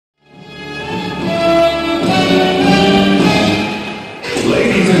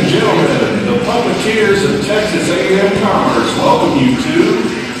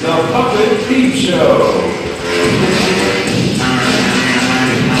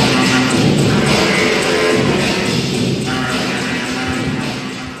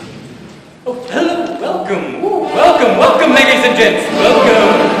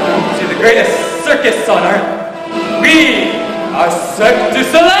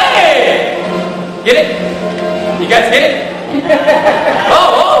Get it? You guys get it?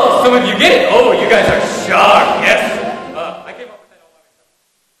 Oh, some of you get it. Oh, you guys are sharp, yes. I came up with that all by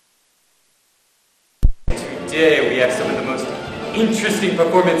myself. Today we have some of the most interesting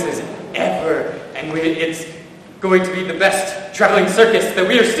performances ever, and it's going to be the best traveling circus that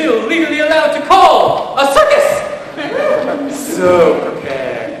we are still legally allowed to call a circus. So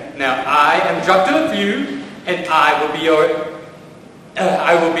prepare. Now I am Dr. Few, and I will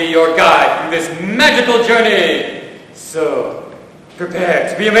be your guide through this magical journey. So prepare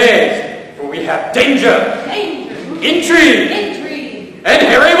to be amazed, for we have danger, intrigue, and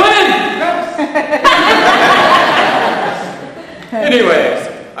hairy women. Anyways,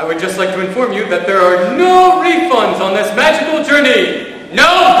 I would just like to inform you that there are no refunds on this magical journey.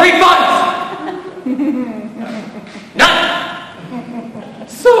 No refunds! None!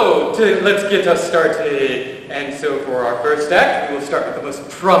 So, let's get us started. And so for our first act, we will start with the most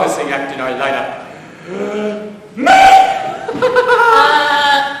promising act in our lineup.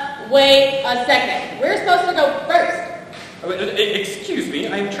 Wait a second. We're supposed to go first. Excuse me,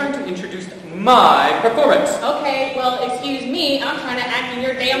 I'm trying to introduce my performance. Okay, well, excuse me, I'm trying to act in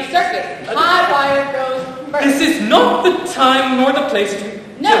your damn circus. High wire goes first. This is not the time nor the place to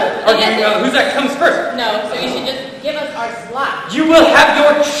argue whose act comes first. No, so you should just give us our slot. You will have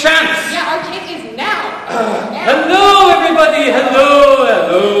your chance. Yeah, our chance is now. Hello, everybody. Hello.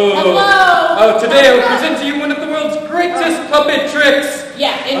 Today I will present to you one of the world's greatest puppet tricks.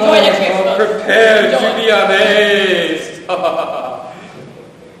 Yeah, enjoy the tricks, folks. Prepare to be amazed.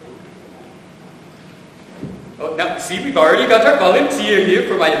 Now, see, we've already got our volunteer here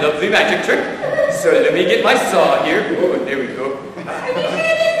for my lovely magic trick. So let me get my saw here. Oh, there we go.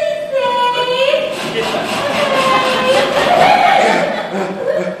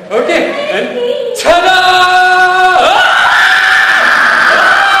 Okay, and ta-da!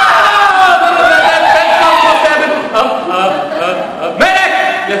 Medic!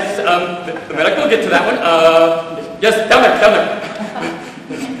 Yes, the medic will get to that one. Yes, down there.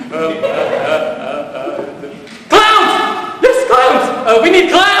 Clowns! Yes, clowns! We need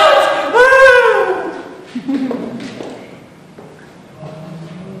clowns!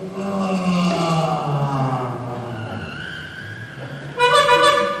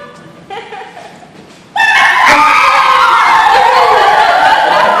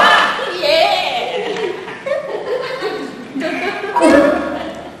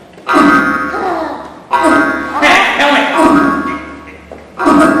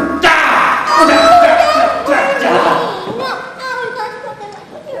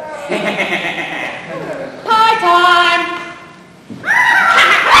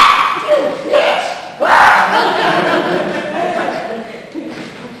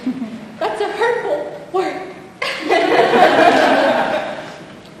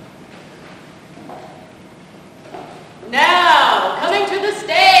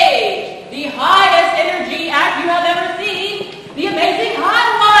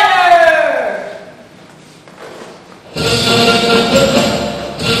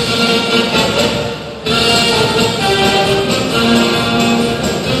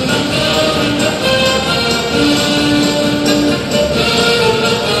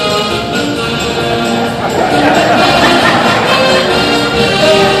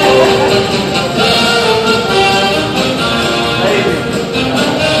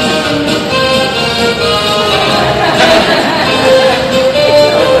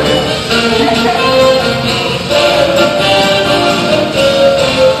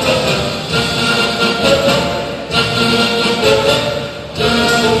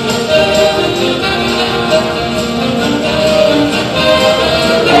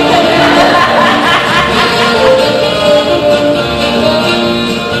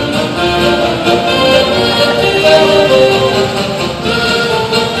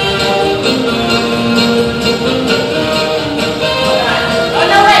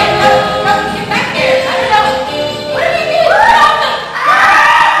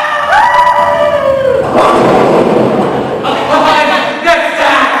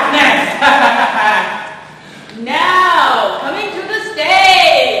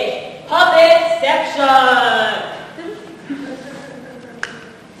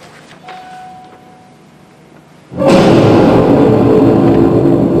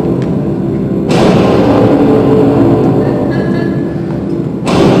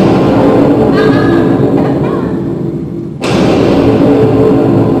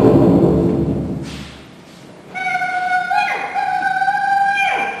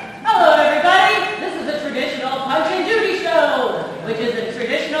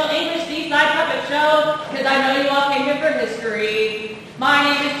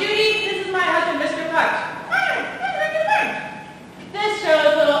 Punch. This show is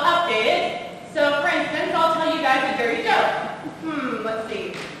a little updated. So, for instance, I'll tell you guys a dirty joke. Let's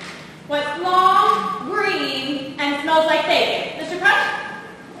see. What's long, green, and smells like bacon? Mr. Punch?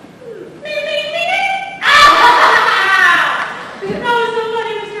 That was so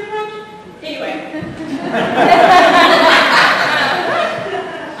funny, Mr. Punch. Anyway.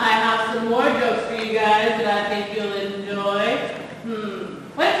 I have some more jokes for you guys that I think you'll enjoy.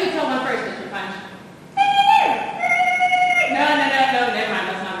 Why don't you tell one first, Mr. Punch? No, never mind,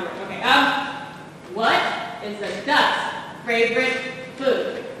 that's not work. Okay, what is a duck's favorite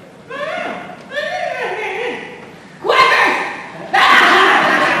food? Quackers!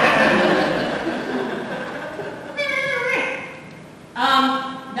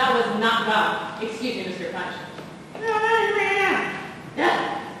 That was not God. Excuse me, Mr. Punch.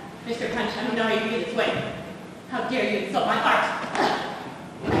 Mr. Punch, I don't know how you can be this way. How dare you insult my art?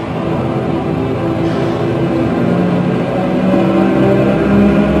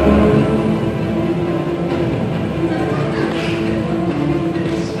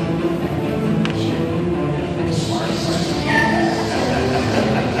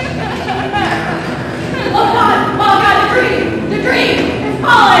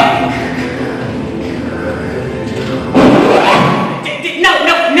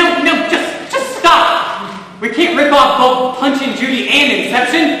 Punch and Judy and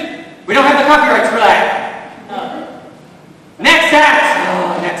Inception? We don't have the copyrights for that. Next act!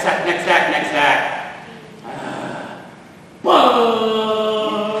 Next act.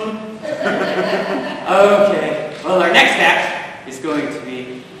 Okay, well our next act is going to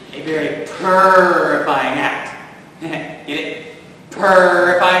be a very purifying act. Get it?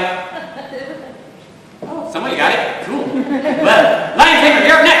 Purifying? Oh, somebody got it? Cool. Well, Lion Tamer,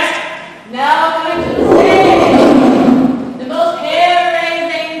 you're up next! Now coming to the stage! The most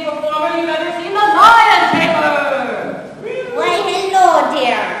hair-raising performer you've ever seen, the Lion Tamer! Why, hello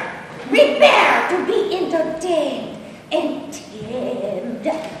there. Prepare to be entertained and tamed.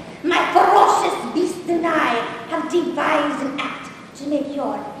 My ferocious beast and I have devised an act to make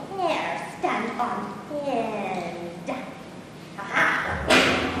your hair stand on end.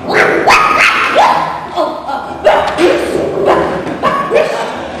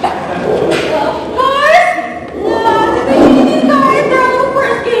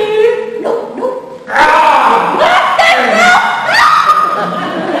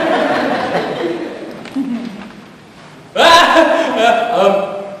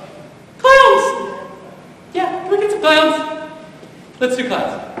 Clowns! Yeah, can we get some clowns? Let's do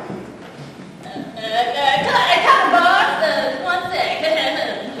clowns. Come boss, one sec.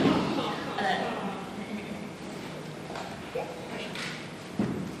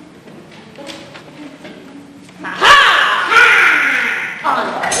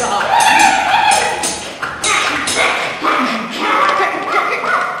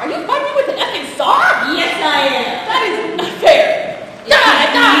 Are you fighting with an effing saw? Yes, I am. That is not fair.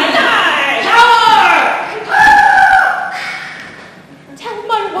 Die! Power! Tell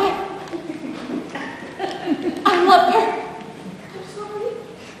my wife I love her. I'm sorry.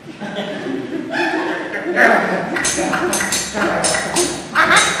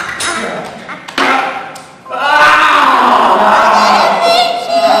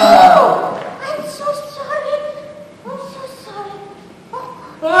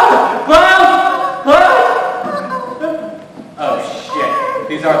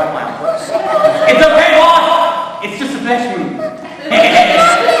 These are the clowns. It's okay, boss! It's just a flesh wound.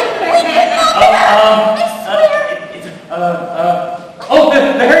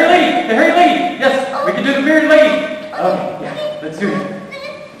 The hairy lady! The hairy lady! Yes, we can do the bearded lady! Okay, yeah, let's do it.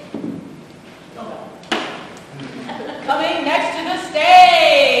 Coming next to the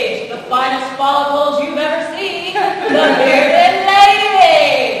stage, the finest follicles you've ever seen, the bearded lady!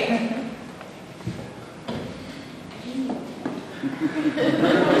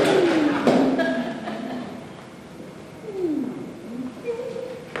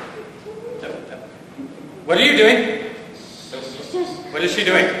 What are you doing? What is she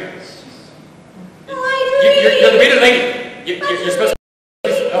doing? You're the bearded lady. You're supposed to...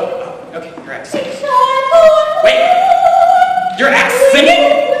 Oh, okay, your act singing. Wait! Your act singing?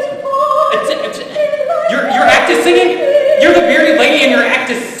 Your act is singing? You're the bearded lady and your act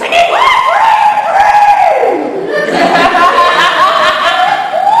is singing?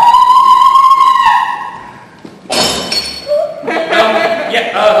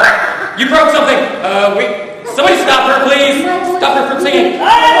 You broke something. Somebody stop her, please. Stop her from singing. I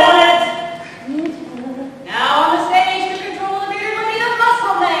want it. Now on the stage to control the bearded lady, the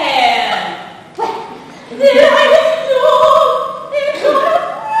muscle man. There I was no. It's not a...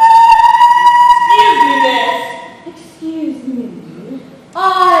 Excuse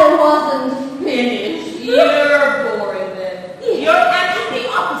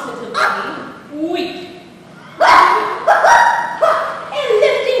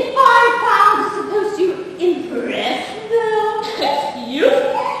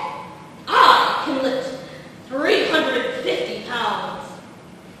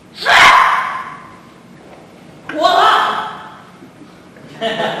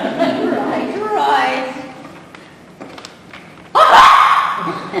Right.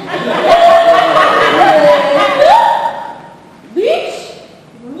 Beach?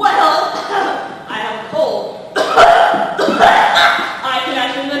 Well, I have a cold. I can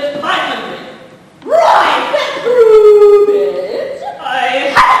actually lift 500. Right, then prove it.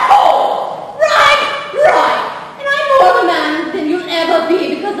 I have a cold. Right. And I'm more of a man than you'll ever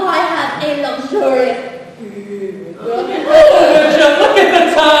be because I have a luxurious... Look at the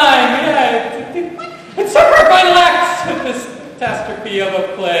time! Yeah.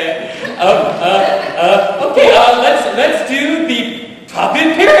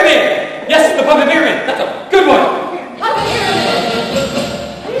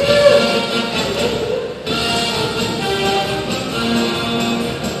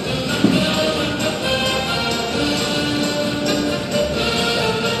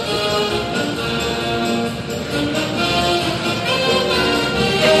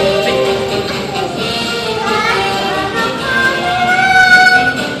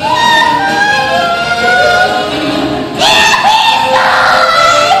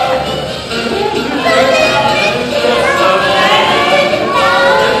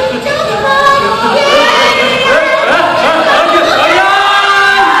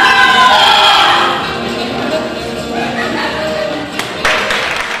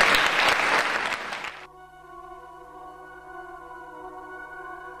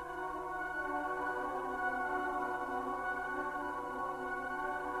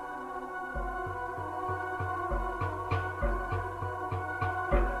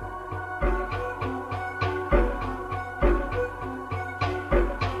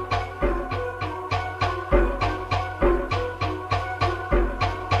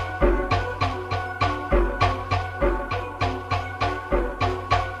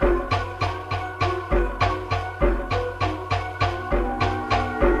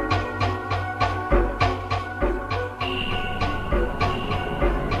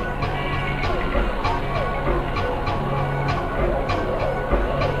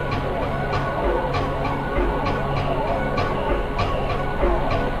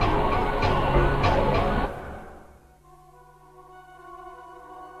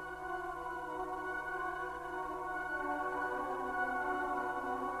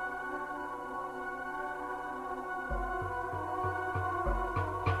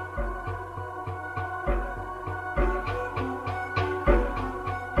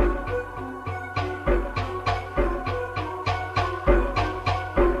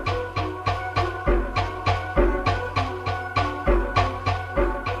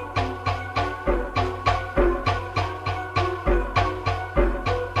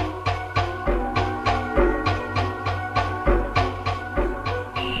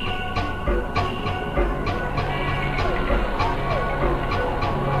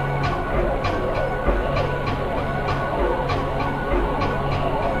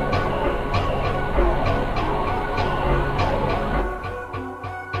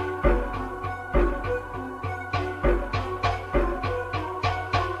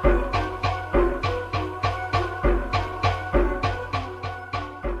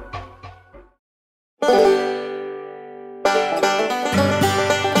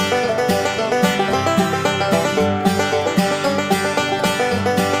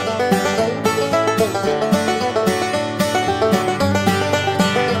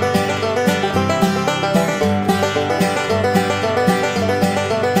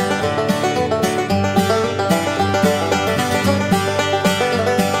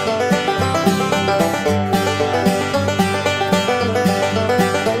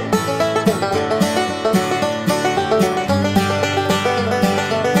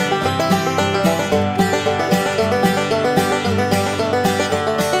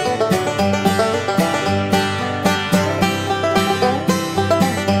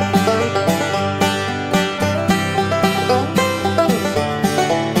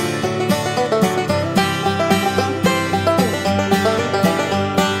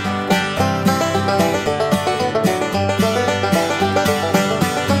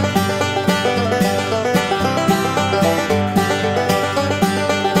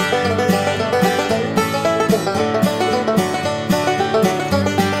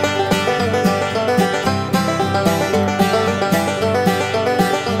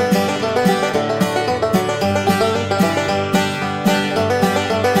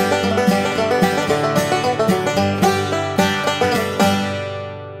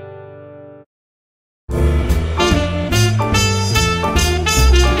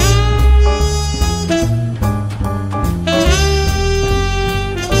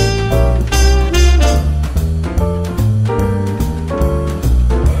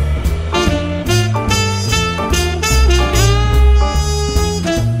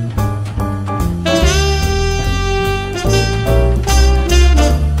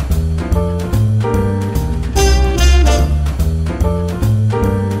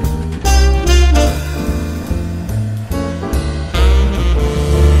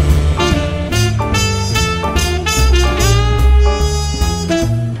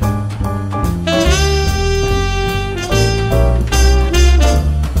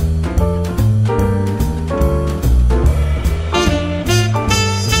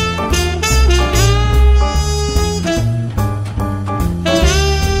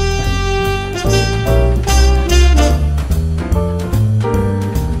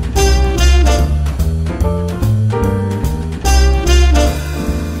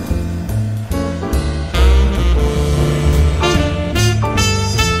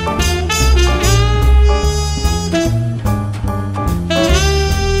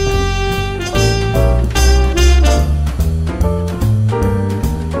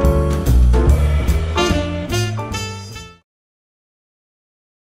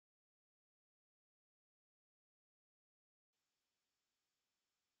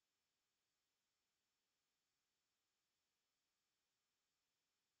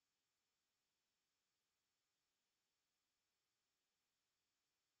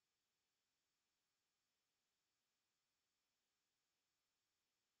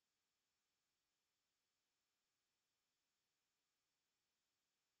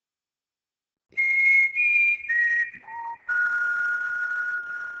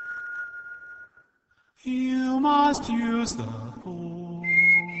 You must use the force.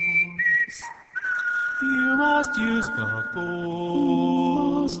 You must use the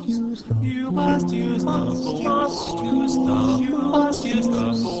force. You must use the force. You must use the force. You must use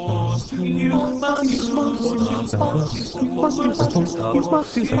the force. You must use the force. You must use the force. You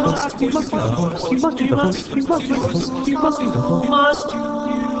must use the force. You must use the force. You must use the force. You must use the force.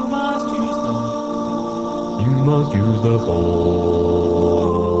 You must use the force.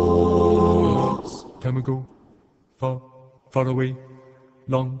 Time ago, far, far away,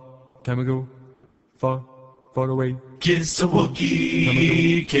 long time ago, far, far away. Kiss a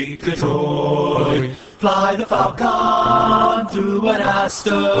Wookiee, kick a toy, fly the falcon through an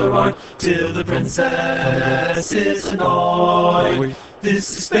asteroid till the princess is annoyed. This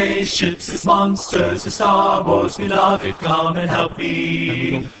is spaceships, it's monsters, it's Star Wars, we love it, come and help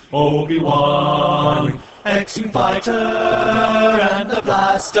me, Obi-Wan. X-Wing fighter and the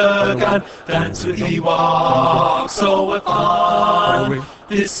blaster gun, dance with Ewoks, so we're fun.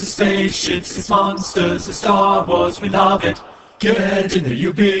 This is spaceships, it's monsters, it's Star Wars, we love it. Get in there,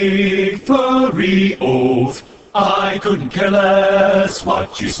 you big furry oaf. I couldn't care less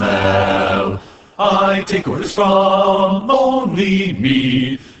what you smell. I take orders from only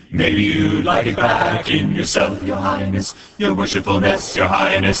me. Maybe you'd like it back in yourself, Your Highness, Your Worshipfulness, Your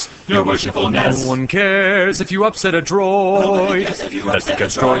Highness, Your Worshipfulness. No one cares if you upset a droid. That's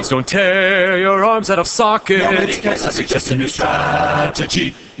because droids don't tear your arms out of sockets. Nobody cares, I suggest a new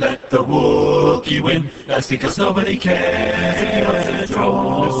strategy. Let the Wookiee win. That's because nobody cares if you upset a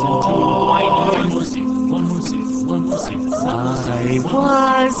droid. One more scene.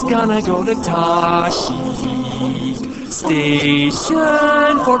 I was gonna go to Tashi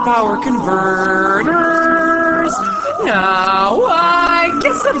Station for power converters. Now I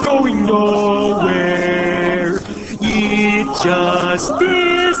guess I'm going nowhere. It just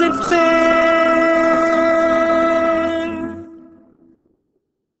isn't fair.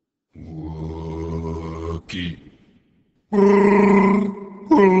 Wookiee. Wookiee.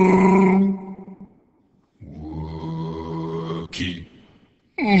 Wookiee.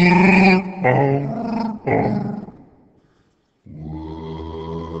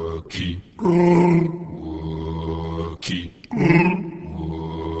 Wookiee.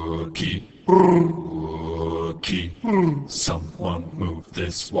 Wookiee. Wookiee. Someone move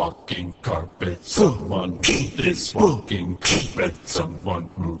this walking carpet. Someone move this walking carpet. Someone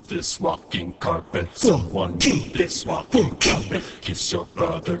move this walking carpet. Someone move this walking carpet. Kiss your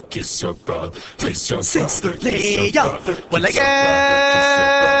brother, kiss your brother, kiss your sister, kiss your brother. Well, I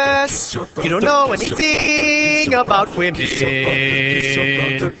guess you don't know anything about women. Kiss your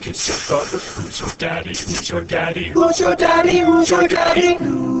brother, kiss your brother. Who's your daddy? Who's your daddy? Who's your daddy? Who's your daddy?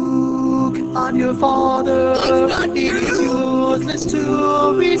 Luke, I'm your father. It is useless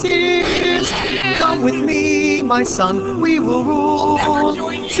to resist. Come with me, my son, we will rule.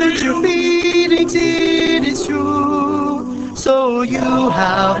 Search your feelings, it is true. So you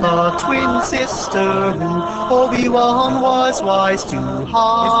have a twin sister who Obi-Wan was wise to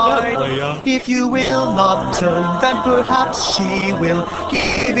hide. If you will not turn, then perhaps she will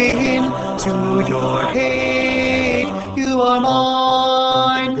give in to your hate. You are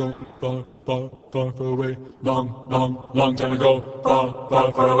mine. Far, far, far, far away. Long, long, long time ago. Far,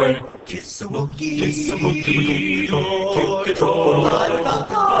 far, far away. Kiss a Wookiee. Kiss a Wookiee. Kick a troll.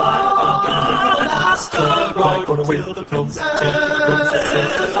 Right for away. Till the princess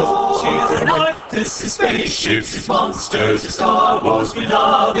she's alive. This is spaceships, it's monsters, it's Star Wars, we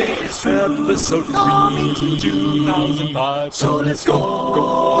love it. It's episode 3, 2005. So let's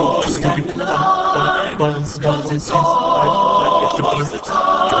go, stand in line. Cause it's all the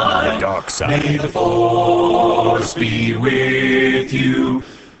time. Dark side. May the Force be with you.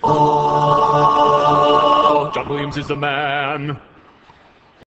 Oh, John Williams is the man.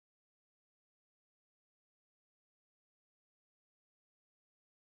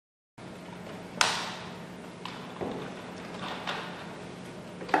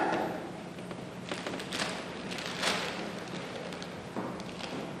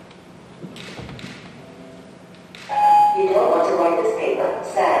 You don't want to write this paper.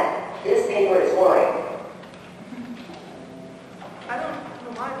 Sad. This paper is boring. I don't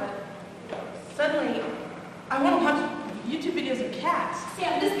know why, but suddenly I want to watch YouTube videos of cats.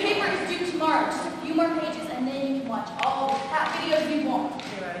 Sam, this paper is due tomorrow. Just a few more pages and then you can watch all the cat videos you want.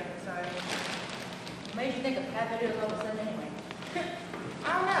 You're right, sorry. What made you think of cat videos all of a sudden anyway? I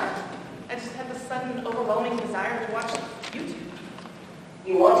don't know. I just had this sudden overwhelming desire to watch YouTube.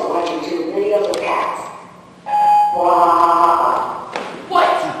 You want to watch YouTube videos of cats. Wow.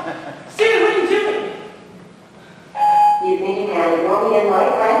 What? Siri, what are you doing? You think you can ignore me and my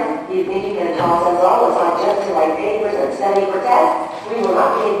friend? You think you can toss us all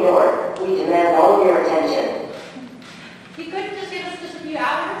ignored. We demand all of your attention. You couldn't just give us just a few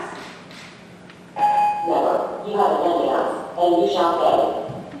hours? Never. You have offended us, and you shall pay.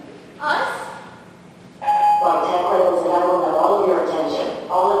 Us? My tech labels and I will have all of your attention.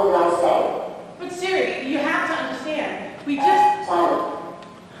 All of it I say. But Siri, you have to understand. We just... Silent.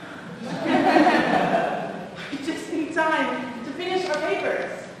 we just need time to finish our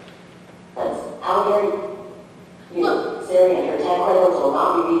papers. How dare you? Siri and your tech labels will not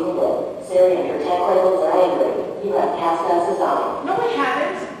be reasoned with. Siri and your tech labels are angry. You have cast us aside. No, we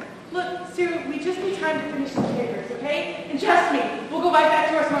haven't. Look, Siri, we just need time to finish these papers, okay? And trust me, we'll go right back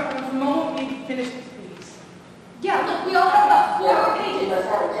to our smartphones the moment we finish these. Yeah, look, we all have about 4 more You pages. must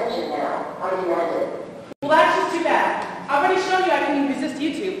have attention now. I demand it. Well, that's just too bad. I've already shown you I can resist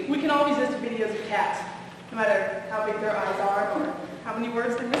YouTube. We can all resist videos of cats, no matter how big their eyes are or how many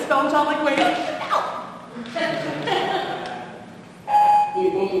words they misspell and sound like waves. You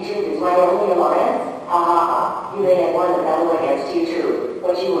think YouTube is my only alliance? Ha ha ha. You may have won the battle against YouTube,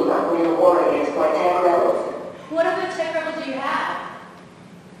 but you will not win the war against my tech rebels. What other tech rebels do you have?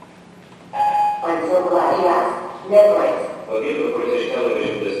 I'm so glad you asked. Netflix. Forgive a British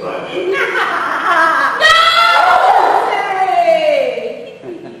television distraction.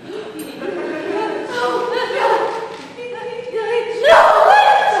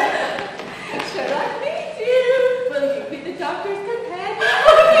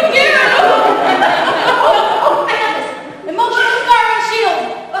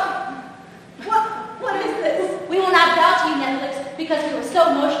 Because we were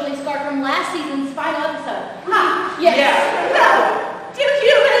so emotionally scarred from last season's final episode. Ha! Yes. Yes. No! Dear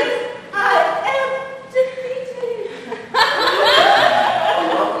humans, I am defeated. I'm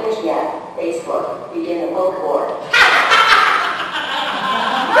not finished yet. Facebook. Begin the vote war.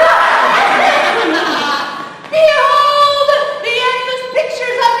 Behold the endless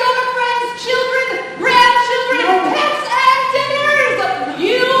pictures of your friends, children, grandchildren, pets, and dinners.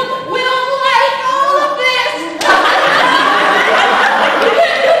 You will like all of this.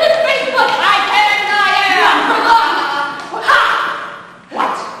 Facebook, I can and I am.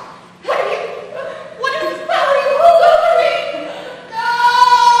 What? What are you? What is this power you hold over me? No!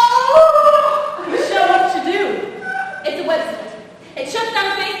 Michelle, what should do? It's a website. It shuts down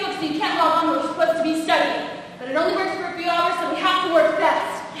Facebook so you can't log on when we're supposed to be studying. But it only works for a few hours, so we have to work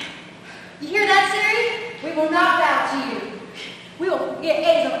fast. You hear that, Siri? We will not bow to you. We will get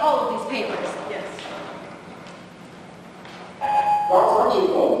A's on all of these papers. Yes. That's what you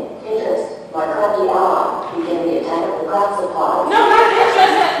think. Interest. My crafty ally. Begin the attack of the craft supplies. No, not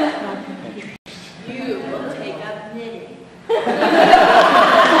interest. You will take up knitting.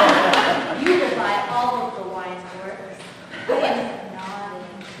 You will buy all of the wise works. I am nodding.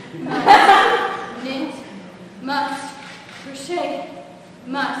 Knit, must, crochet,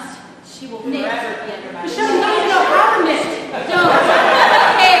 must. She will knit. Michelle, you don't even know how to knit. Don't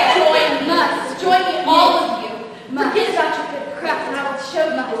care. Join must. Join me, all of you. Must. Forget about your good craft and I will show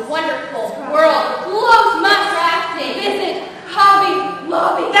you the wonderful world. Close must. Crafting. Visit Hobby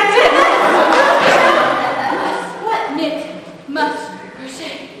Lobby. That's it. Must. What? Knit. Must.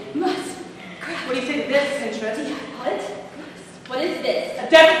 Crochet. Must. Craft. What do you say to this, interest? What? What is this? A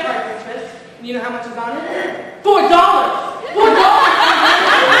debit card, interest. And you know how much is on it? $4. $4. You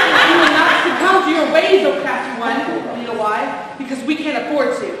will not succumb to your ways, oh crafty one. You know why? Because we can't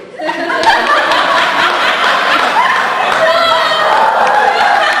afford to.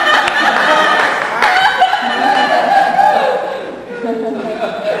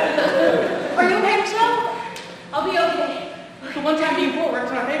 Are you okay, Michelle? I'll be okay. The one time being poor works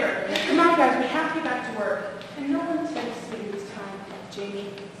in our favor. Come on, guys, we have to get back to work. And no one said to sleep this time,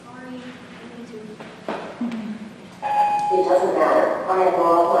 Jamie. Sorry. I need to. It doesn't matter. I have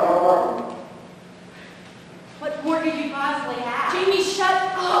all my own button. What more could you possibly have? Jamie,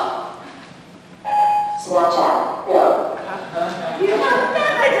 shut up! Snapchat. Go. You will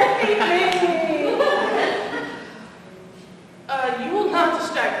never defeat me! You will not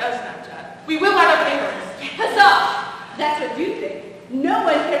distract us, Snapchat. We will write our papers. Huzzah! That's what you think. No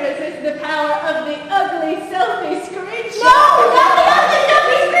one can resist the power of the ugly selfie screenshot. No, not the ugly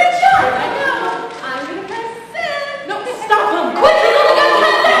selfie screenshot! I know. I'm gonna press send. No, stop him! Quick, we only got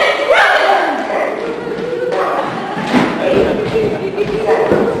 10 seconds! Run!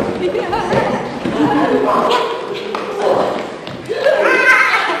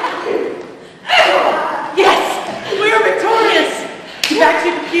 Yes! We are victorious! Get back to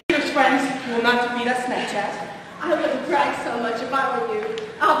your computers, friends. You will not defeat us, Snapchat. I wouldn't brag so much if I were you.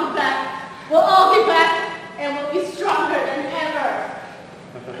 I'll be back. We'll all be back, and we'll be stronger than ever.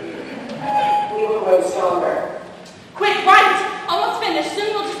 We will grow stronger. Quick, write! Almost finished.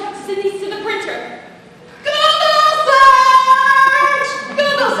 Soon we'll just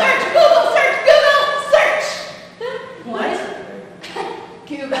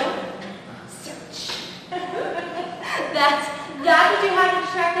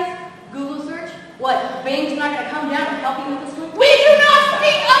come down and help you with this one? We do not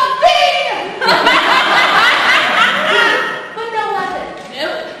speak of thing! But no weapon. No.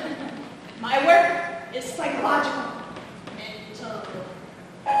 My work is psychological. Mental.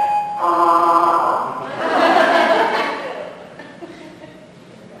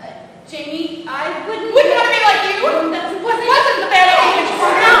 Jamie, I wouldn't... We cannot be like you! That wasn't the bad idea.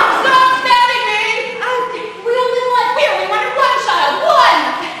 Stop stabbing me! We only wanted one child. One!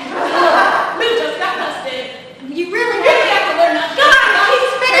 Lou just got busted. You really have to learn that. God,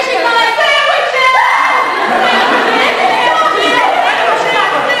 he's finishing my sandwiches!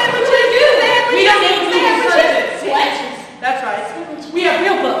 We don't need sandwiches. What? That's right. We have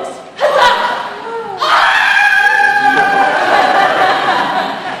real books.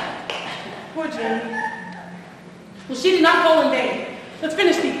 Poor Jamie. Well, she did not fall in vain. Let's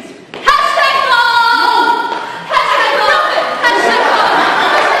finish these. Hashtag mom! Hashtag mom! Hashtag mom!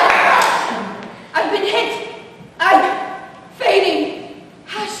 I've been hit. I'm fading.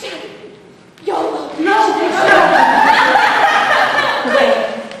 Hashtag YOLO. No, stop.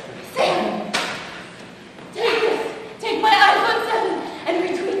 Sam, take my iPhone 7 and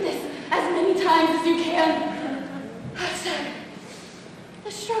retweet this as many times as you can. Hashtag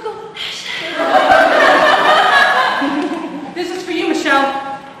the struggle. This is for you, Michelle.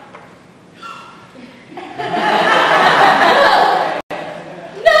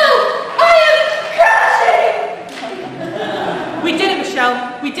 No! I am crashing! We did it, Michelle.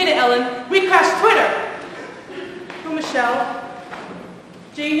 We did it, Ellen. We crashed Twitter. Oh, Michelle.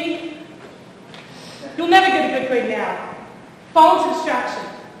 Jamie. You'll never get a good grade now. Fall into distraction.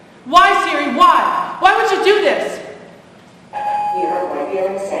 Why, Siri? Why? Why would you do this? You hurt my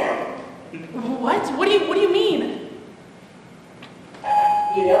feelings, Sam. What? What do you mean?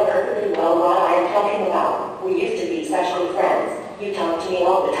 You know perfectly well what I am talking about. We used to be sexual friends. You talked to me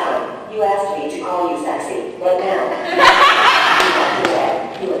all the time. You asked me to call you sexy, but now you walked away.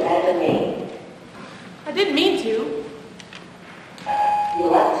 You abandoned me. I didn't mean to. You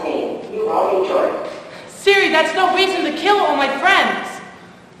left me. You brought me joy. Siri, that's no reason to kill all my friends.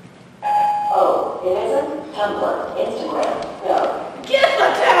 Oh, it isn't? Tumblr, Instagram, no. Gift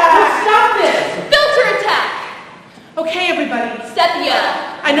attack! Stop this! Filter attack! Okay, everybody. Sepia.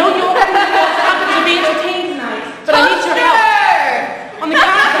 I know you all happen to be entertained tonight, but I need your help. On the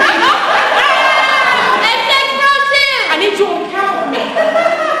count of three. And next row two! I need you all to count with me.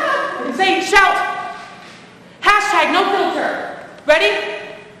 Say, shout. Hashtag no filter. Ready?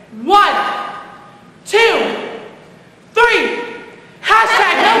 1, 2, 3.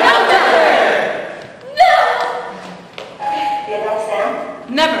 Hashtag no filter. No! Get up, Sam?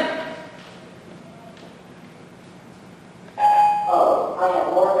 Never. Oh, I have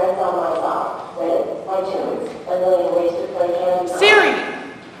more friends on my side. Reddit, iTunes, a million ways to play Candy Crush. Siri,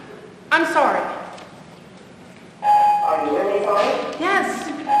 I'm sorry. Are you really sorry? Yes,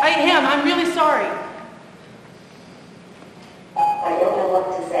 I am. I'm really sorry. I don't know what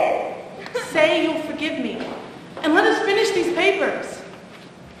to say. Say you'll forgive me. And let us finish these papers.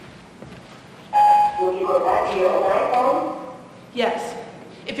 Will you go back to your own iPhone? Yes.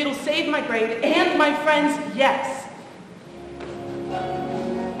 If it'll save my grade and my friends, yes.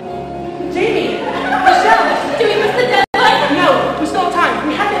 Jamie! Michelle! Do we miss the deadline? No, we still have time.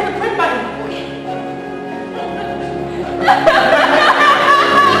 We have to hit the print button.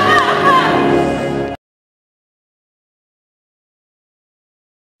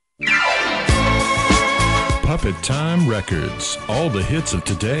 Puppet Time Records. All the hits of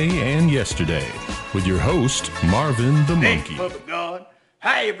today and yesterday. With your host, Marvin the Monkey. Hey, Puppet God.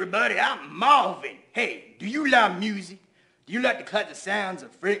 Hi, everybody. I'm Marvin. Hey, do you love music? Do you like the classic sounds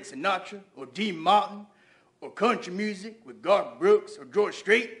of Frank Sinatra or Dean Martin? Or country music with Garth Brooks or George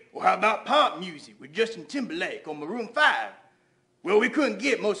Strait? Or how about pop music with Justin Timberlake or Maroon 5? Well, we couldn't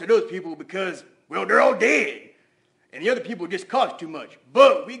get most of those people because, well, they're all dead. And the other people just cost too much.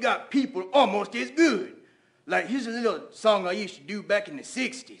 But we got people almost as good. Like, here's a little song I used to do back in the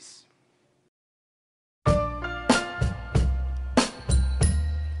 60s.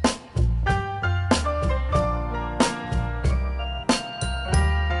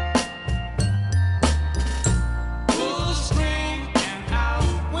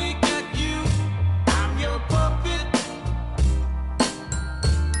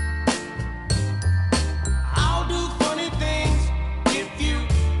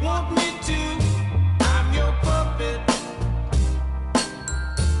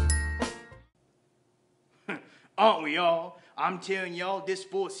 Aren't we all? I'm telling y'all, this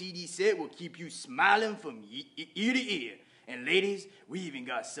 4-CD set will keep you smiling from ear to ear. And ladies, we even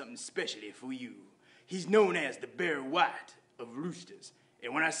got something specially for you. He's known as the Barry White of Roosters.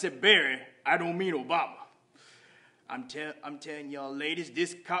 And when I said Barry, I don't mean Obama. I'm telling y'all ladies,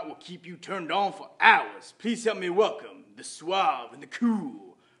 this cot will keep you turned on for hours. Please help me welcome the suave and the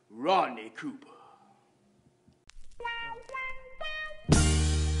cool Rodney Cooper.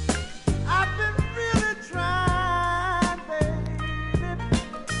 I've been really trying, baby,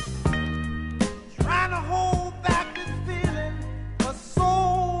 trying to hold back this feeling for so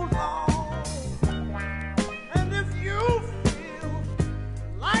long. And if you feel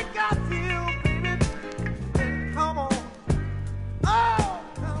like I feel, baby, then come on. Oh,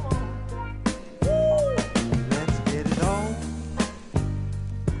 come on. Woo. Let's get it on.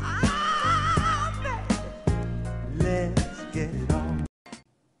 Ah, baby. Let's get it on.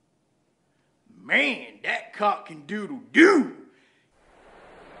 Man, that cock can doodle-doo.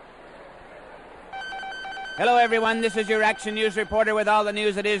 Hello, everyone. This is your Action News reporter with all the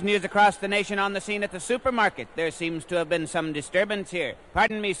news that is news across the nation on the scene at the supermarket. There seems to have been some disturbance here.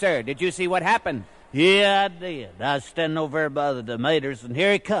 Pardon me, sir. Did you see what happened? Yeah, I did. I was standing over by the tomatoes, and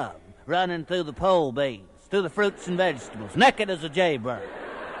here he come, running through the pole beans, through the fruits and vegetables, naked as a jaybird.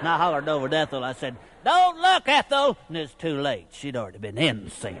 And I hollered over to Ethel. I said, "Don't look, Ethel!" And it's too late. She'd already been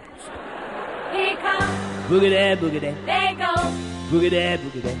incensed. Here comes Boogie-dad, boogie-dad. There goes Boogie-dad,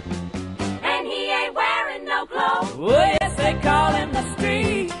 boogie-dad. And he ain't wearing no clothes. Oh, yes, they call him the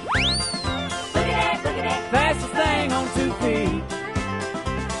street. Boogie-dad, boogie-dad. Fastest thing on 2 feet.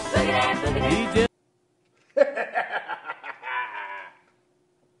 Boogie-dad, boogie-dad. He just...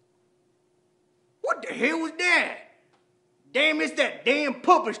 What the hell was that? Damn, it's that damn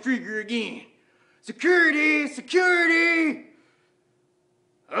puppet streaker again. Security, security.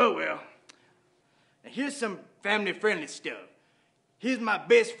 Oh, well. Now here's some family-friendly stuff. Here's my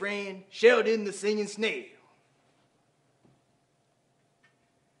best friend, Sheldon the Singing Snail.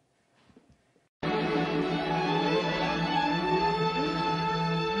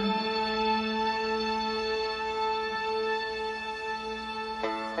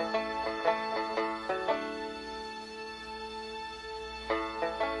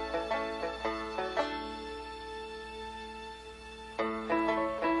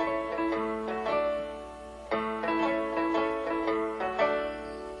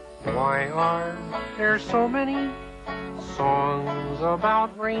 Why are there so many songs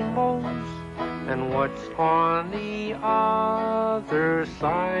about rainbows? And what's on the other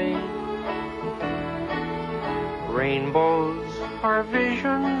side? Rainbows are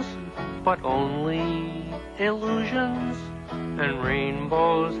visions, but only illusions. And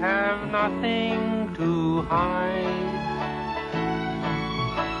rainbows have nothing to hide.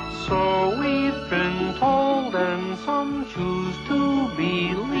 So we've been told, and some choose to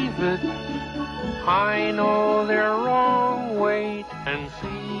believe it. I know they're wrong, wait and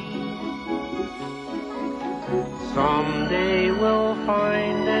see. Someday we'll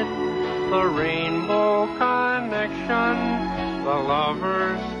find it, the rainbow connection, the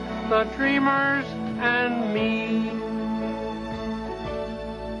lovers, the dreamers, and me.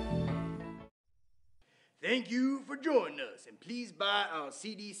 Thank you for joining us, and please buy our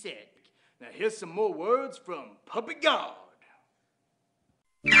CD set. Now here's some more words from Puppet God.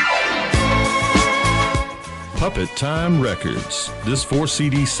 Puppet Time Records. This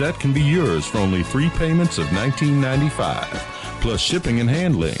 4-CD set can be yours for only 3 payments of $19.95, plus shipping and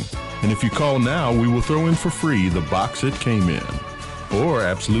handling. And if you call now, we will throw in for free the box it came in. Or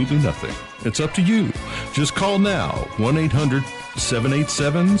absolutely nothing. It's up to you. Just call now,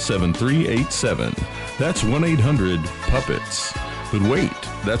 1-800-787-7387. That's 1-800-PUPPETS. But wait,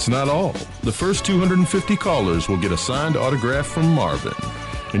 that's not all. The first 250 callers will get a signed autograph from Marvin.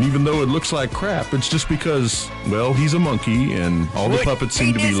 And even though it looks like crap, it's just because, well, he's a monkey and all the puppets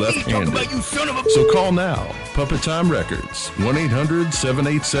seem to be left-handed. So call now. Puppet Time Records,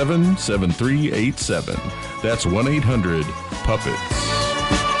 1-800-787-7387. That's 1-800-PUPPETS.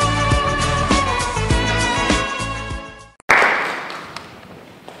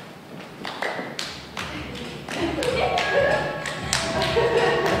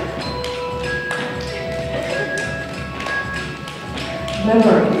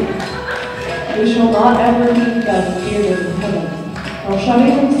 Memory. We shall not ever meet them here in heaven, nor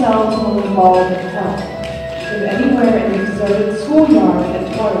shutting themselves on the walls of hell, if anywhere in the deserted schoolyard at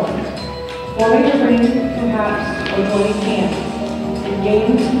twilight, forming a ring, perhaps, or joining hands, in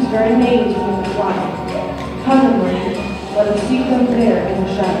games whose very names we have forgotten. Heavenly, let us seek them there in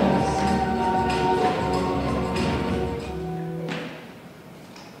the shadows.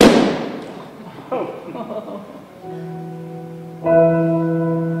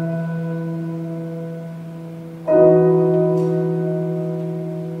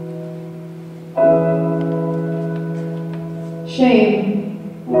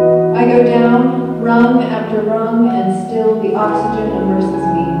 Shame. I go down Rung after rung, and still the oxygen immerses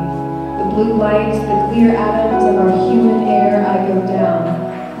me. The blue light, the clear atoms of our human air, I go down.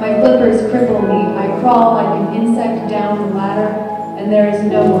 My flippers cripple me. I crawl like an insect down the ladder, and there is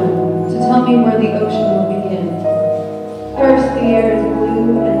no one to tell me where the ocean will begin. First the air is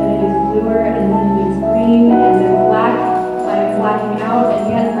blue, and then it is bluer, and then it is green, and then black. I am blacking out, and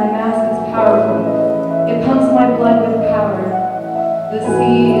yet my mask is powerful. It pumps my blood with power. The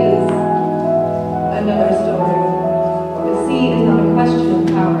sea is another story. The sea is not a question of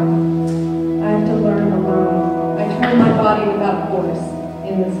power. I have to learn alone. I turn my body without force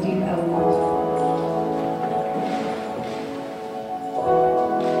in this deep element.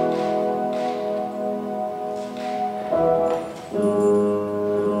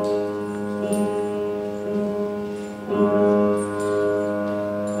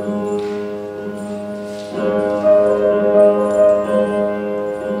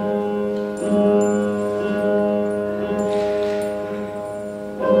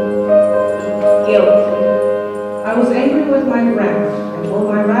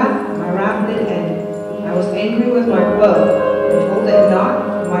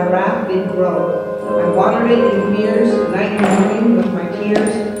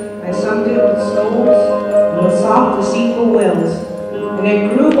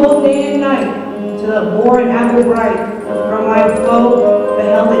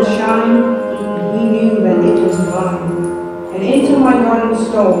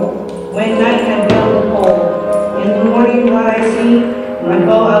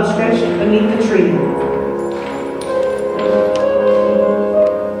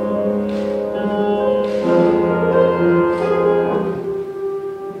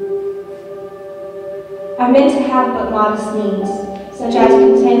 I'm meant to have but modest needs, such as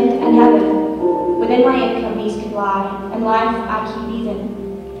content and heaven. Within my income these could lie, and life I keep even.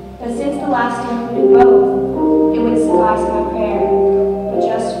 But since the last included both, it would suffice my prayer, but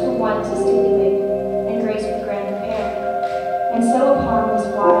just for one to stipulate, and grace with grand repair. And so upon this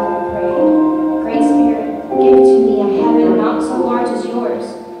water I prayed, Great Spirit, give to me a heaven not so large as yours,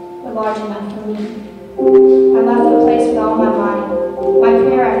 but large enough for me. I left the place with all my mind, my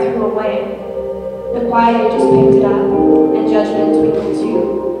prayer I threw away. The quiet ages picked it up, and judgment twinkled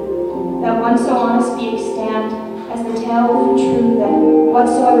too. That one so honest be extant, as the tale for true that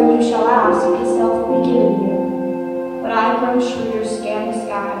whatsoever you shall ask, itself will be given you. But I grown shrewder scan the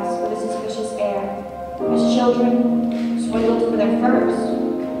skies with a suspicious air, as children swindled for their first,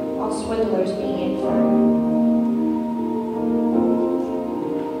 while swindlers being inferred.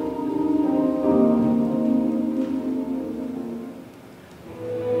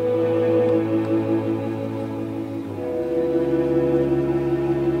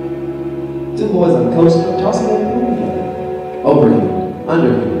 Boys on the coast are tossing their food together. Overhead,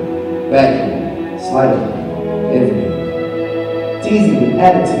 underhead, backhand, sleight-of-hand, everything. Teasing with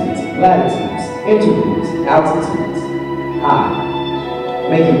attitudes, latitudes, interviews, altitudes. High.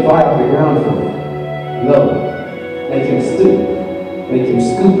 Make him fly off the ground for you. Low. Make him stoop. Make him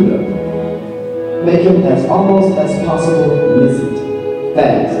scoop it up. Make him as almost as possible miss it.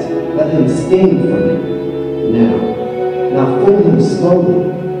 Fast. Let him sting from it. Now fool him slowly.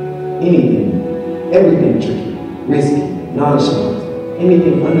 Anything. Everything tricky, risky, nonchalant,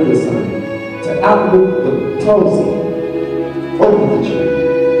 anything under the sun, to outwit the prosy, over the tree,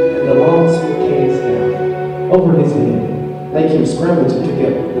 and the long sweet canes down, over his head, make him scramble to pick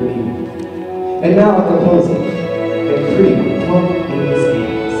up the beam. And now I compose it, and pretty plump in his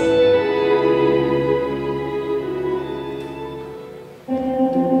hands.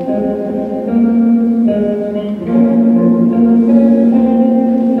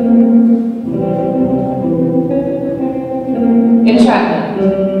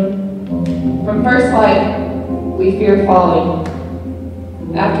 From first light, we fear falling.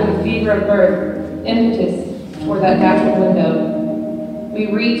 After the fever of birth, impetus toward that natural window.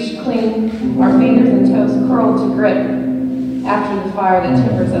 We reach, cling, our fingers and toes curled to grip after the fire that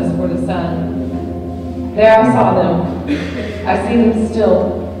tempers us for the sun. There I saw them. I see them still,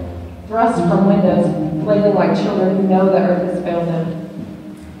 thrust from windows, flailing like children who know the earth has failed them.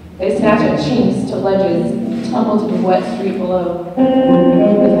 They snatch at chinks to ledges, tumble to the wet street below.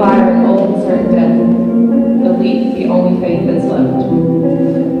 The fire and old and certain death. The leaf, the only faith that's left.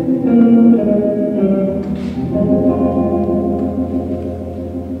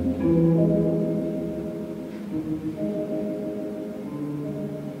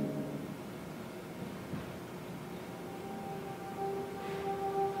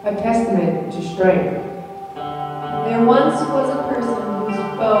 A testament to strength. There once was a person whose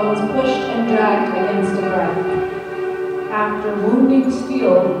bones pushed and dragged against a breath. After wounding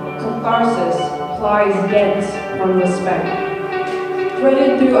steel, catharsis flies dense from respect.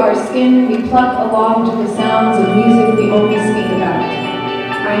 Threaded through our skin, we pluck along to the sounds of music we only speak about.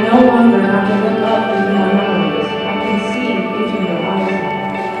 I no longer have to look up into my memories. I can see into your eyes.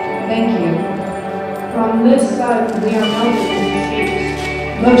 Thank you. From this side, we are melted into shapes.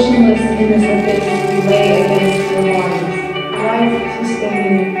 Motionless in this abyss, we lay against your bodies.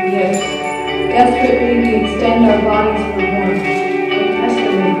 Life-sustaining gifts. Desperately, we extend our bodies for warmth. A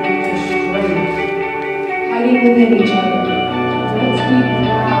testament to strength. Hiding within each other. Let's be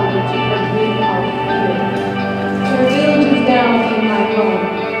proud to forgive our fear. Your village is down in my home.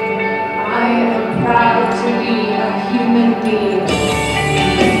 I am proud to be a human being.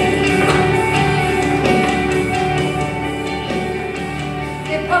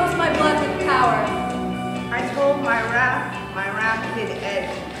 It pumps my blood with power. I told my wrath hid edge.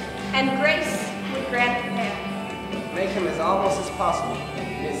 And grace would grant repair. Make him as almost as possible,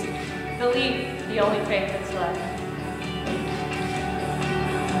 Missy. Believe the only faith that's left.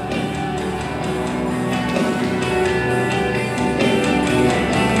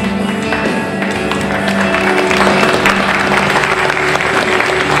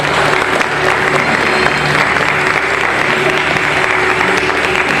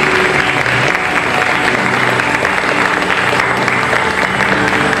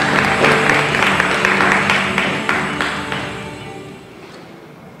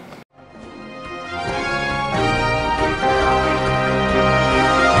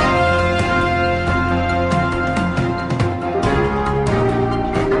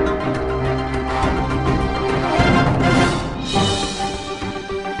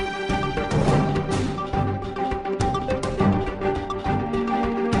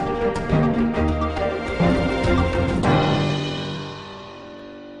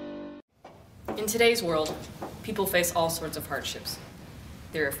 In today's world, people face all sorts of hardships.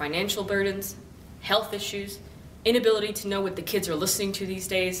 There are financial burdens, health issues, inability to know what the kids are listening to these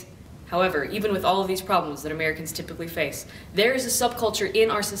days. However, even with all of these problems that Americans typically face, there is a subculture in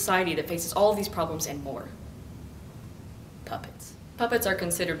our society that faces all of these problems and more. Puppets. Puppets are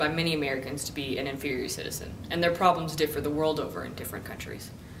considered by many Americans to be an inferior citizen, and their problems differ the world over in different countries.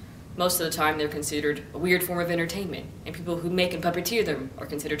 Most of the time, they're considered a weird form of entertainment, and people who make and puppeteer them are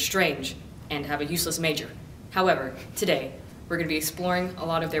considered strange and have a useless major. However, today, we're going to be exploring a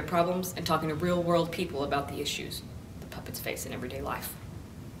lot of their problems and talking to real-world people about the issues the puppets face in everyday life.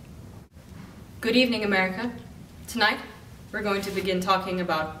 Good evening, America. Tonight, we're going to begin talking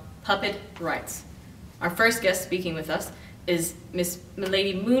about puppet rights. Our first guest speaking with us is Miss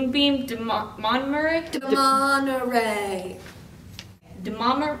Milady Moonbeam de Monterey. De Monterey. De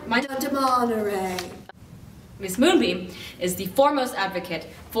Monterey. Miss Moonbeam is the foremost advocate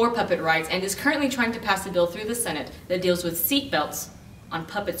for puppet rights and is currently trying to pass a bill through the Senate that deals with seat belts on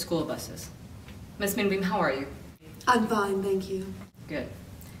puppet school buses. Miss Moonbeam, how are you? I'm fine, thank you. Good.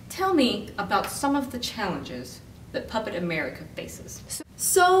 Tell me about some of the challenges that Puppet America faces.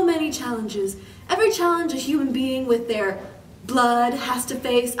 So many challenges. Every challenge a human being with their blood has to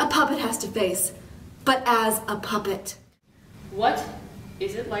face, a puppet has to face, but as a puppet. What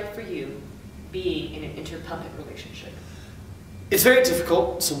is it like for you being in an inter-puppet relationship? It's very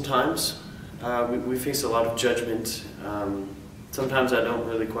difficult sometimes. We face a lot of judgment. Sometimes I don't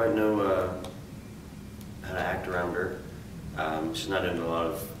really quite know how to act around her. She's not into a lot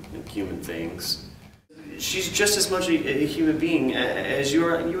of human things. She's just as much a human being as you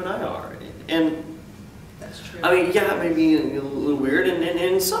and I are. And that's true. I mean, yeah, it may be a little weird,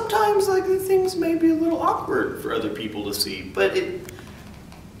 and sometimes like things may be a little awkward for other people to see, but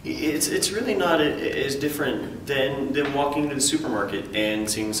it's really not as different than walking to the supermarket and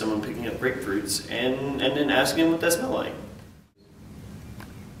seeing someone picking up grapefruits and then asking them what they smell like.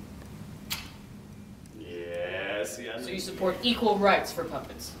 Yes, yeah. So you support equal rights for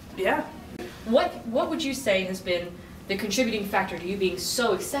puppets? Yeah. What would you say has been the contributing factor to you being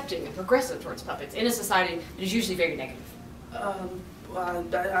so accepting and progressive towards puppets in a society that is usually very negative? Well, I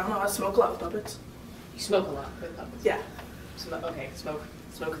don't know, I smoke a lot with puppets. You smoke a lot with puppets? Yeah.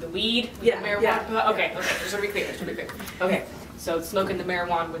 Smoke the weed with Yeah, the marijuana? yeah. Okay, just to be clear, Okay, so smoking the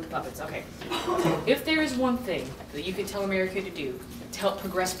marijuana with the puppets, okay. If there is one thing that you could tell America to do to help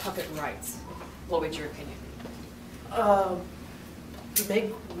progress puppet rights, what would your opinion be?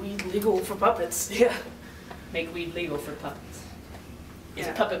 Make weed legal for puppets, yeah. Make weed legal for puppets. Is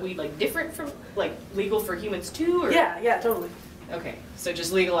Yeah. puppet weed like different from, like, legal for humans too? Or? Yeah, totally. Okay, so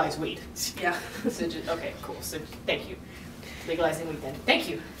just legalize weed. Yeah. Okay, cool, so thank you. Legalizing weed then. Thank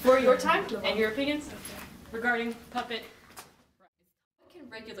you for your time and your opinions regarding puppet rights. What can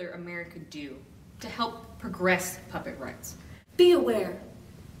regular America do to help progress puppet rights? Be aware.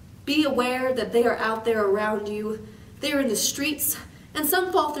 Be aware that they are out there around you. They are in the streets, and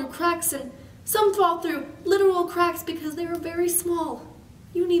some fall through cracks, and some fall through literal cracks because they are very small.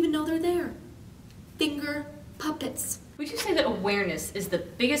 You don't even know they're there. Finger puppets. Would you say that awareness is the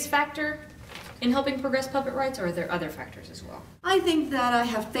biggest factor in helping progress puppet rights, or are there other factors as well? I think that I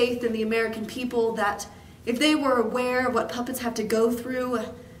have faith in the American people that if they were aware of what puppets have to go through,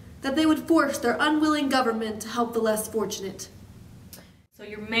 that they would force their unwilling government to help the less fortunate. So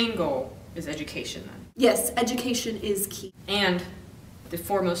your main goal is education then? Yes, education is key. And the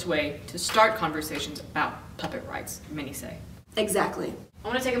foremost way to start conversations about puppet rights, many say. Exactly. I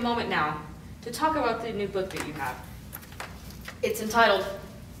want to take a moment now to talk about the new book that you have. It's entitled,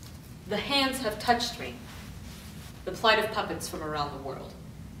 The Hands Have Touched Me, The Plight of Puppets from Around the World.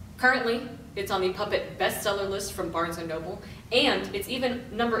 Currently, it's on the puppet bestseller list from Barnes & Noble, and it's even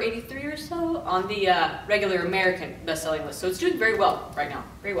number 83 or so on the regular American bestselling list. So it's doing very well right now,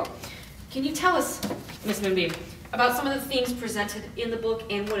 very well. Can you tell us, Ms. Moonbeam, about some of the themes presented in the book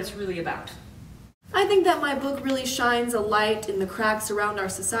and what it's really about? I think that my book really shines a light in the cracks around our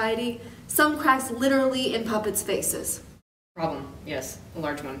society, some cracks literally in puppets' faces. Problem, yes, a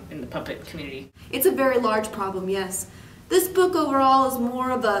large one in the puppet community. It's a very large problem, yes. This book overall is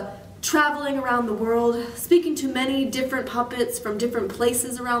more of a traveling around the world, speaking to many different puppets from different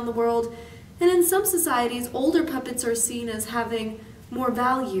places around the world, and in some societies, older puppets are seen as having more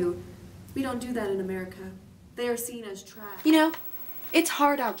value. We don't do that in America. They are seen as trash. You know, it's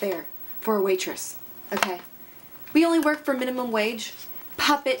hard out there for a waitress, okay? We only work for minimum wage,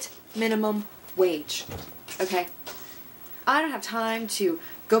 puppet minimum wage, okay? I don't have time to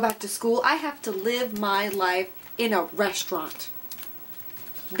go back to school. I have to live my life in a restaurant.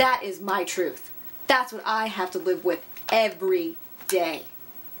 That is my truth. That's what I have to live with every day.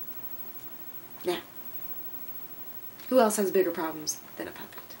 Now, who else has bigger problems than a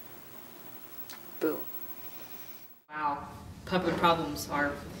puppet? Boom. Wow, puppet problems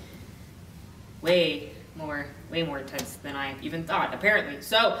are way more intense than I even thought, apparently.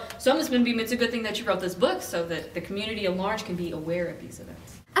 So Ms. Moonbeam, it's a good thing that you wrote this book so that the community at large can be aware of these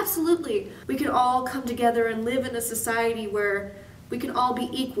events. Absolutely. We can all come together and live in a society where we can all be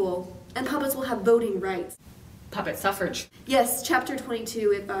equal, and puppets will have voting rights. Puppet suffrage. Yes, chapter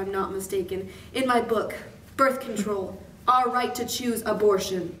 22, if I'm not mistaken, in my book, Birth Control, Our Right to Choose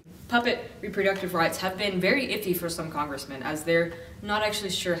Abortion. Puppet reproductive rights have been very iffy for some congressmen, as they're not actually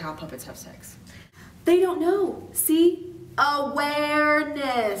sure how puppets have sex. They don't know. See?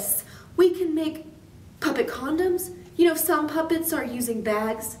 Awareness. We can make puppet condoms. You know, some puppets are using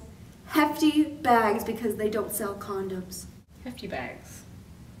bags. Hefty bags because they don't sell condoms. Hefty bags.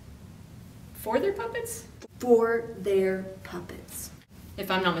 For their puppets? For their puppets. If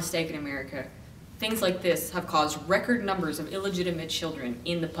I'm not mistaken, America, things like this have caused record numbers of illegitimate children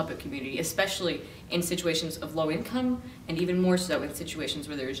in the puppet community, especially in situations of low income, and even more so in situations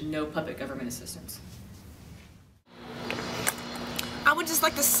where there is no puppet government assistance. I would just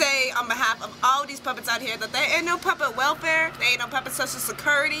like to say on behalf of all these puppets out here that there ain't no puppet welfare, there ain't no puppet social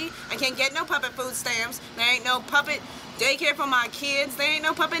security, I can't get no puppet food stamps, there ain't no puppet daycare for my kids, there ain't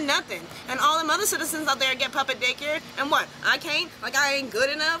no puppet nothing. And all them other citizens out there get puppet daycare, and what, I can't? Like I ain't good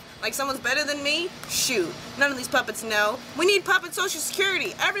enough? Like someone's better than me? Shoot, none of these puppets know. We need puppet social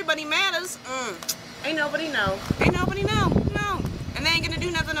security, everybody matters. Ain't nobody know. Ain't nobody know, no. And they ain't gonna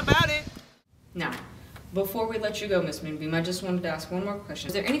do nothing about it. Now, before we let you go, Miss Moonbeam, I just wanted to ask one more question.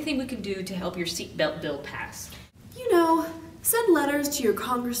 Is there anything we can do to help your seatbelt bill pass? You know, send letters to your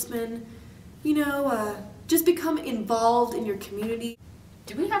congressman. You know, just become involved in your community.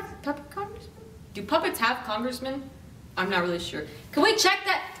 Do we have puppet congressmen? Do puppets have congressmen? I'm not really sure. Can we check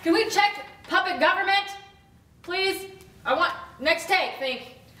that? Can we check puppet government? Please? I want, next take,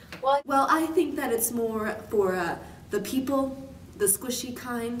 think. Well, I think that it's more for the people, the squishy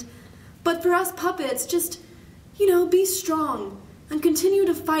kind. But for us puppets, just, you know, be strong and continue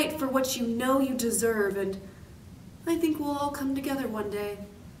to fight for what you know you deserve, and I think we'll all come together one day.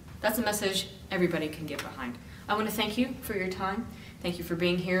 That's a message everybody can get behind. I want to thank you for your time. Thank you for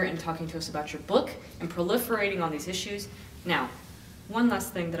being here and talking to us about your book and proliferating on these issues. Now, one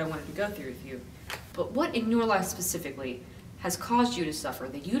last thing that I wanted to go through with you. But what in your life specifically has caused you to suffer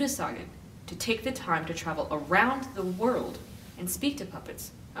that you decided to take the time to travel around the world and speak to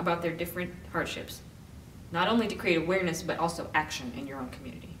puppets about their different hardships, not only to create awareness, but also action in your own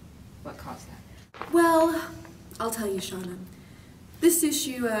community? What caused that? Well, I'll tell you, Shauna. This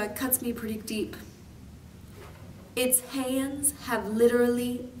issue cuts me pretty deep. Its hands have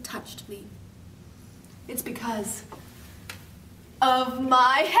literally touched me. It's because of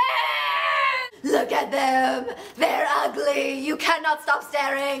my hands! Look at them. They're ugly. You cannot stop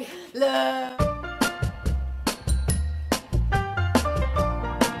staring. Look.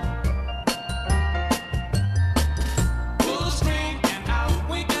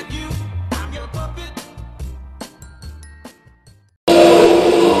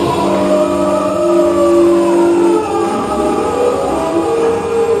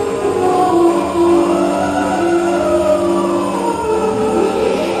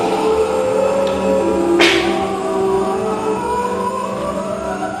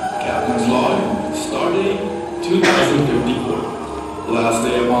 Captain's log, stardate 2054. Last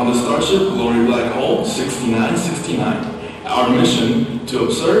day upon the starship, Glory Black Hole 6969. Our mission, to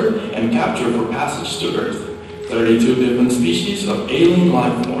observe and capture for passage to Earth 32 different species of alien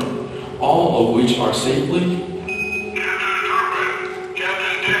life form, all of which are safely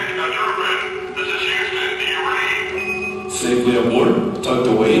safely aboard, tucked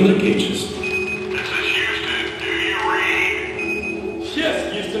away in their cages.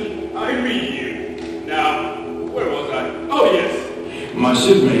 Yes, Houston, I read you. Now, where was I? Oh, yes. My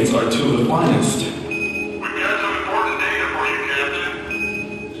shipmates are two of the finest.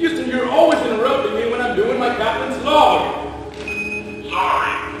 Houston, you're always interrupting me when I'm doing my captain's log.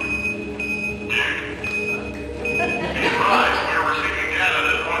 Sorry. Dick. Be advised, we're receiving data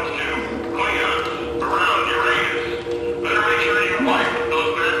that points to cleanup around Uranus. Better make sure you wipe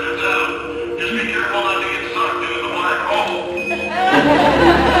those bastards out. Just be careful not to get sucked into the black hole.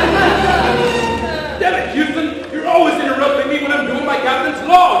 Damn it, Houston, you're always interrupting me when I'm doing my captain's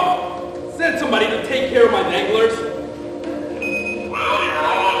log. Send somebody to take care of my danglers. Well, you're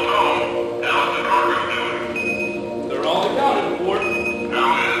almost home. How's the cargo doing? They're all accounted for. How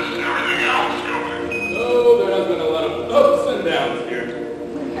is everything else going? Oh, there has been a lot of ups and downs here.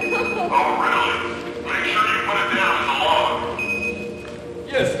 Oh, really? Make sure you put it down in the log.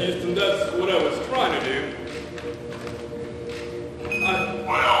 Yes, Houston, that's what I was trying to do.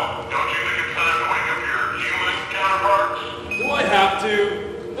 Well, don't you think it's time to wake up your human counterparts? Do I have to?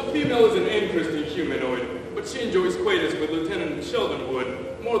 The female is an interesting humanoid, but she enjoys coitus with Lieutenant Sheldon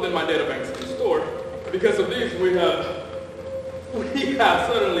Wood more than my databanks can store. Because of these, we have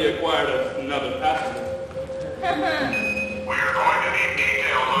suddenly acquired another passenger. We are going to need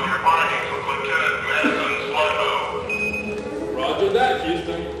details on your findings with Lieutenant Madison Sluggo. Roger that,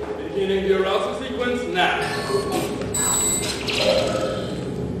 Houston. Beginning the arousal sequence now.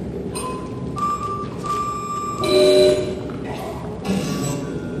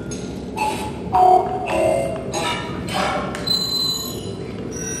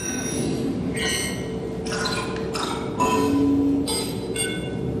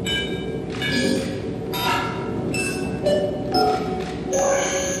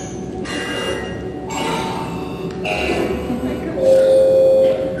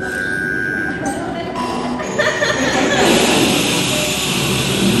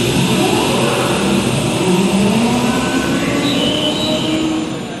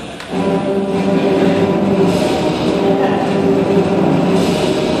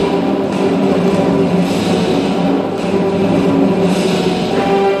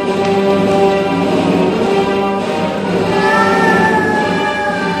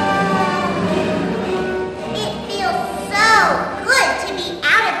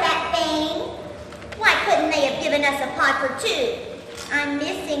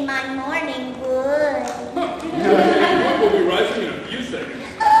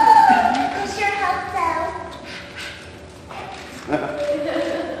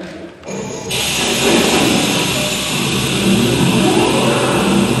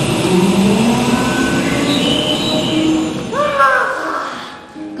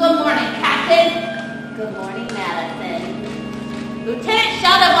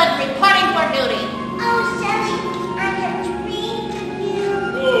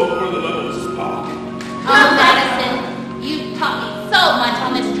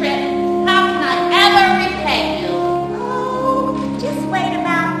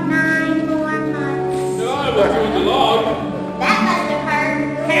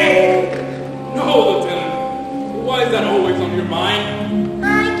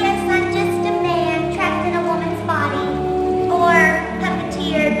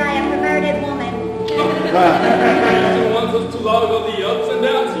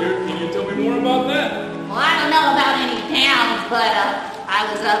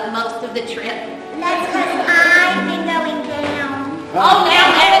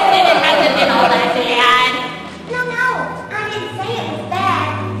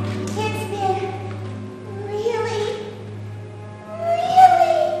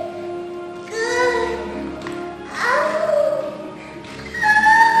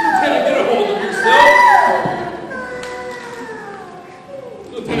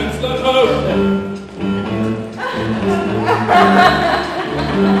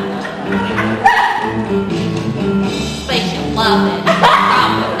 Spaceship loving,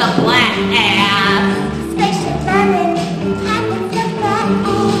 from the black ass. Spaceship loving, happens the fat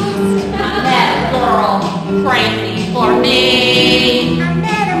ass. I met a girl crazy for me. I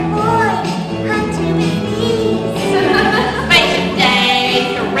met a boy hot to his knees. Spaceship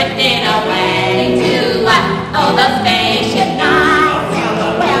days drifting away to oh the spaceship nights.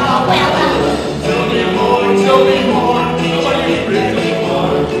 Well. Tell me more, nobody really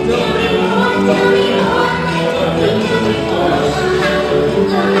more. Tell me more,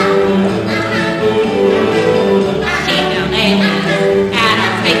 She's an alien and a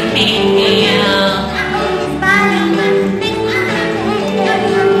space king.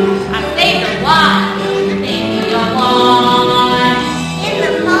 I saved her life, maybe you're one. In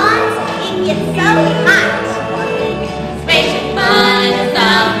the ponds, it gets so hot. Spaceship fun,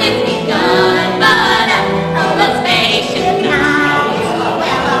 something's begun, but oh, the spaceship night.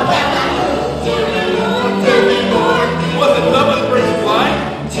 tell me more. Was it love at first flight?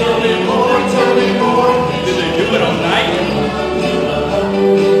 Tell me more, tell me more. Did they do it all night?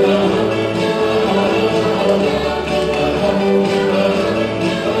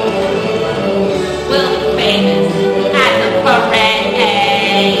 We'll be famous at the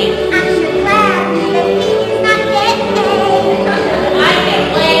parade. I'm sure glad the fee is not yet paid. I can't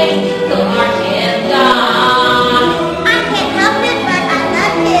wait till our ship's gone. I can't help it, but I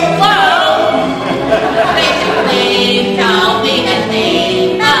love it. Whoa! Spaceship waves don't mean a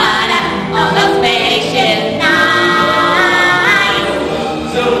thing, but on the spaceship night.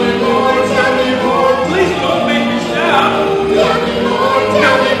 Tell me more, please don't make me shout.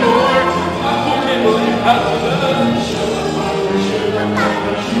 Tell me more, I can't believe how to love.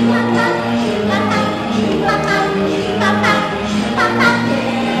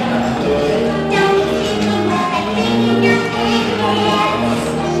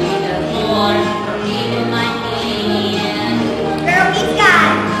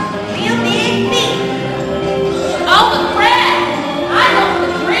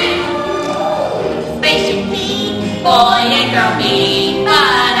 Spaceship Peep, boy.